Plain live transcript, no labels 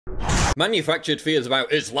Manufactured fears about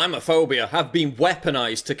Islamophobia have been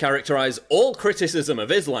weaponized to characterize all criticism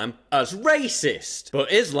of Islam as racist.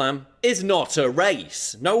 But Islam is not a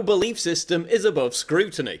race. No belief system is above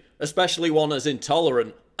scrutiny, especially one as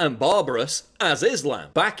intolerant and barbarous as Islam.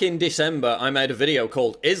 Back in December, I made a video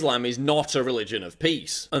called Islam is not a religion of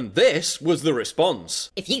peace. And this was the response.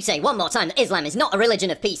 If you say one more time that Islam is not a religion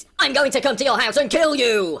of peace, I'm going to come to your house and kill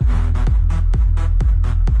you!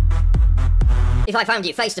 If I found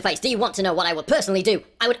you face to face, do you want to know what I would personally do?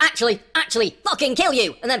 I would actually fucking kill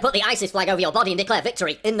you! And then put the ISIS flag over your body and declare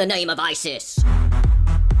victory in the name of ISIS.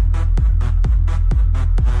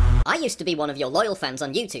 I used to be one of your loyal fans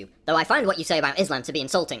on YouTube, though I find what you say about Islam to be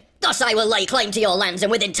insulting. Thus I will lay claim to your lands,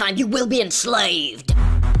 and within time you will be enslaved!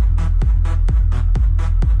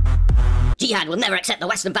 Jihad will never accept the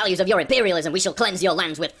Western values of your imperialism. We shall cleanse your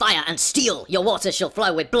lands with fire and steel. Your waters shall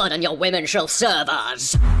flow with blood, and your women shall serve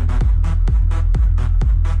us.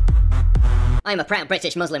 I'm a proud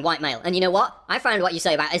British Muslim white male, and you know what? I find what you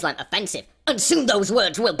say about Islam offensive, and soon those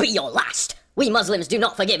words will be your last. We Muslims do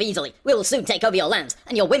not forgive easily. We will soon take over your lands,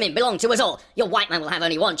 and your women belong to us all. Your white man will have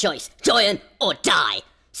only one choice: join or die.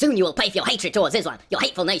 Soon you will pay for your hatred towards Islam. Your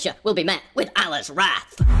hateful nature will be met with Allah's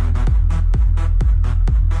wrath.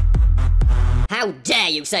 How dare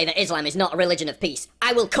you say that Islam is not a religion of peace?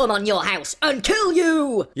 I will come on your house and kill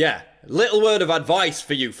you! Yeah, little word of advice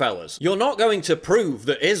for you fellas. You're not going to prove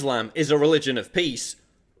that Islam is a religion of peace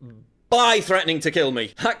by threatening to kill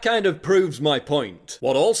me. That kind of proves my point.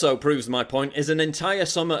 What also proves my point is an entire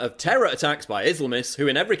summer of terror attacks by Islamists who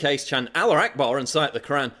in every case chant Allah Akbar and cite the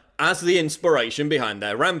Quran as the inspiration behind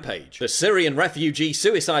their rampage. The Syrian refugee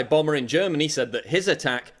suicide bomber in Germany said that his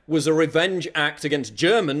attack was a revenge act against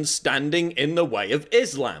Germans standing in the way of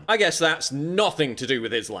Islam. I guess that's nothing to do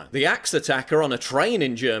with Islam. The axe attacker on a train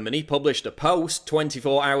in Germany published a post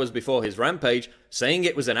 24 hours before his rampage saying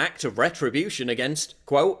it was an act of retribution against,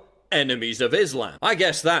 quote, enemies of Islam. I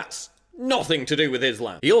guess that's nothing to do with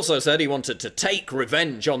Islam. He also said he wanted to take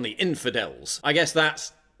revenge on the infidels. I guess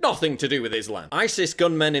that's nothing to do with Islam. ISIS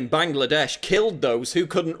gunmen in Bangladesh killed those who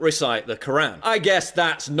couldn't recite the Quran. I guess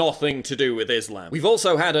that's nothing to do with Islam. We've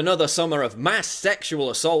also had another summer of mass sexual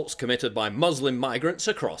assaults committed by Muslim migrants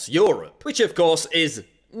across Europe, which of course is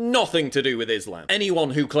nothing to do with Islam. Anyone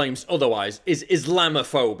who claims otherwise is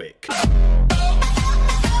Islamophobic.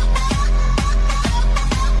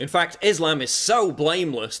 In fact, Islam is so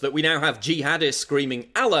blameless that we now have jihadists screaming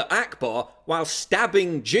Allah Akbar while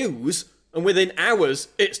stabbing Jews, and within hours,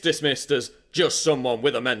 it's dismissed as just someone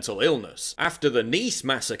with a mental illness. After the Nice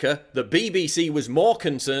massacre, the BBC was more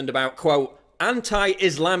concerned about, quote,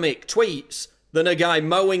 anti-Islamic tweets than a guy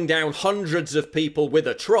mowing down hundreds of people with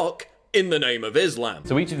a truck in the name of Islam.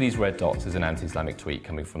 So each of these red dots is an anti-Islamic tweet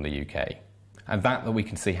coming from the UK. And that we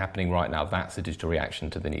can see happening right now, that's a digital reaction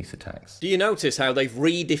to the Nice attacks. Do you notice how they've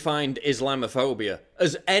redefined Islamophobia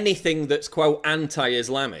as anything that's, quote,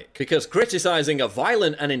 anti-Islamic? Because criticising a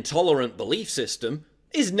violent and intolerant belief system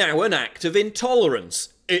is now an act of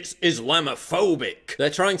intolerance. It's Islamophobic.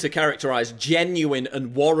 They're trying to characterise genuine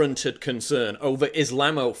and warranted concern over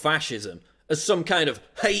Islamofascism as some kind of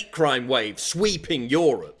hate crime wave sweeping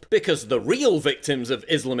Europe. Because the real victims of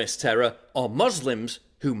Islamist terror are Muslims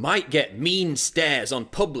who might get mean stares on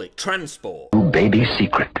public transport. Baby's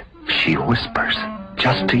secret, she whispers,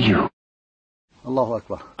 just to you. Allahu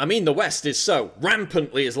Akbar. I mean, the West is so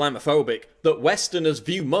rampantly Islamophobic that Westerners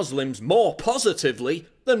view Muslims more positively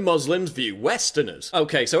than Muslims view Westerners.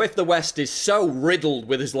 Okay, so if the West is so riddled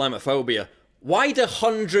with Islamophobia, why do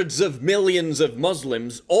hundreds of millions of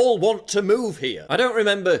Muslims all want to move here? I don't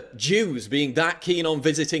remember Jews being that keen on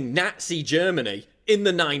visiting Nazi Germany in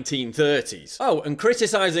the 1930s. Oh, and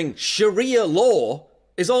criticising Sharia law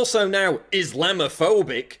is also now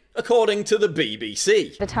Islamophobic, according to the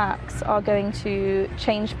BBC. Attacks are going to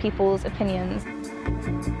change people's opinions.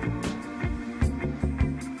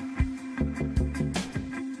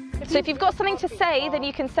 So if you've got something to say, then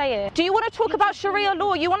you can say it. Do you want to talk about Sharia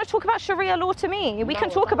law? You want to talk about Sharia law to me?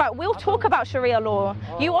 We'll talk about Sharia law.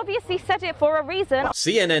 You obviously said it for a reason.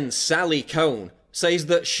 CNN's Sally Cohn says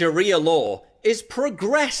that Sharia law is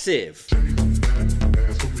progressive.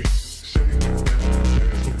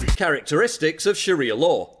 Characteristics of Sharia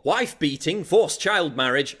law: wife beating, forced child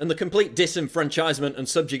marriage, and the complete disenfranchisement and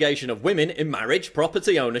subjugation of women in marriage,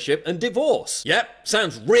 property ownership, and divorce. Yep,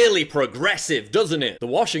 sounds really progressive, doesn't it? The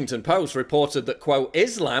Washington Post reported that, quote,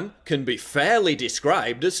 Islam can be fairly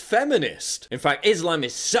described as feminist. In fact, Islam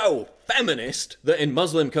is so feminist that in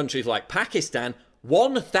Muslim countries like Pakistan,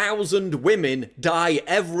 1,000 women die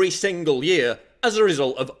every single year as a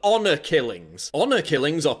result of honour killings. Honour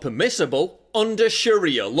killings are permissible under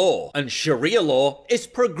Sharia law, and Sharia law is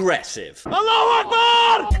progressive. Allahu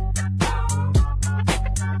Akbar!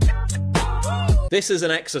 This is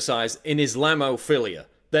an exercise in Islamophilia.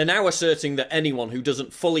 They're now asserting that anyone who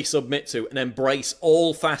doesn't fully submit to and embrace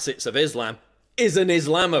all facets of Islam is an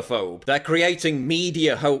Islamophobe. They're creating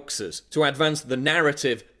media hoaxes to advance the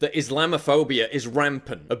narrative that Islamophobia is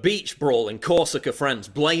rampant. A beach brawl in Corsica, France,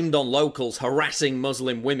 blamed on locals harassing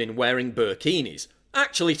Muslim women wearing burkinis,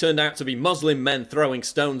 actually turned out to be Muslim men throwing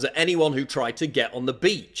stones at anyone who tried to get on the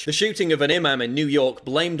beach. The shooting of an imam in New York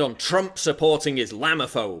blamed on Trump supporting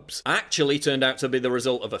Islamophobes actually turned out to be the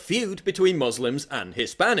result of a feud between Muslims and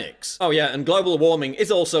Hispanics. Oh yeah, and global warming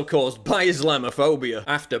is also caused by Islamophobia.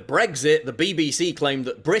 After Brexit, the BBC claimed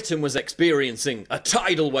that Britain was experiencing a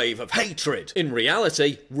tidal wave of hatred. In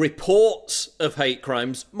reality, reports of hate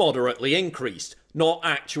crimes moderately increased, not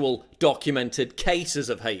actual documented cases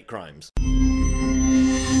of hate crimes.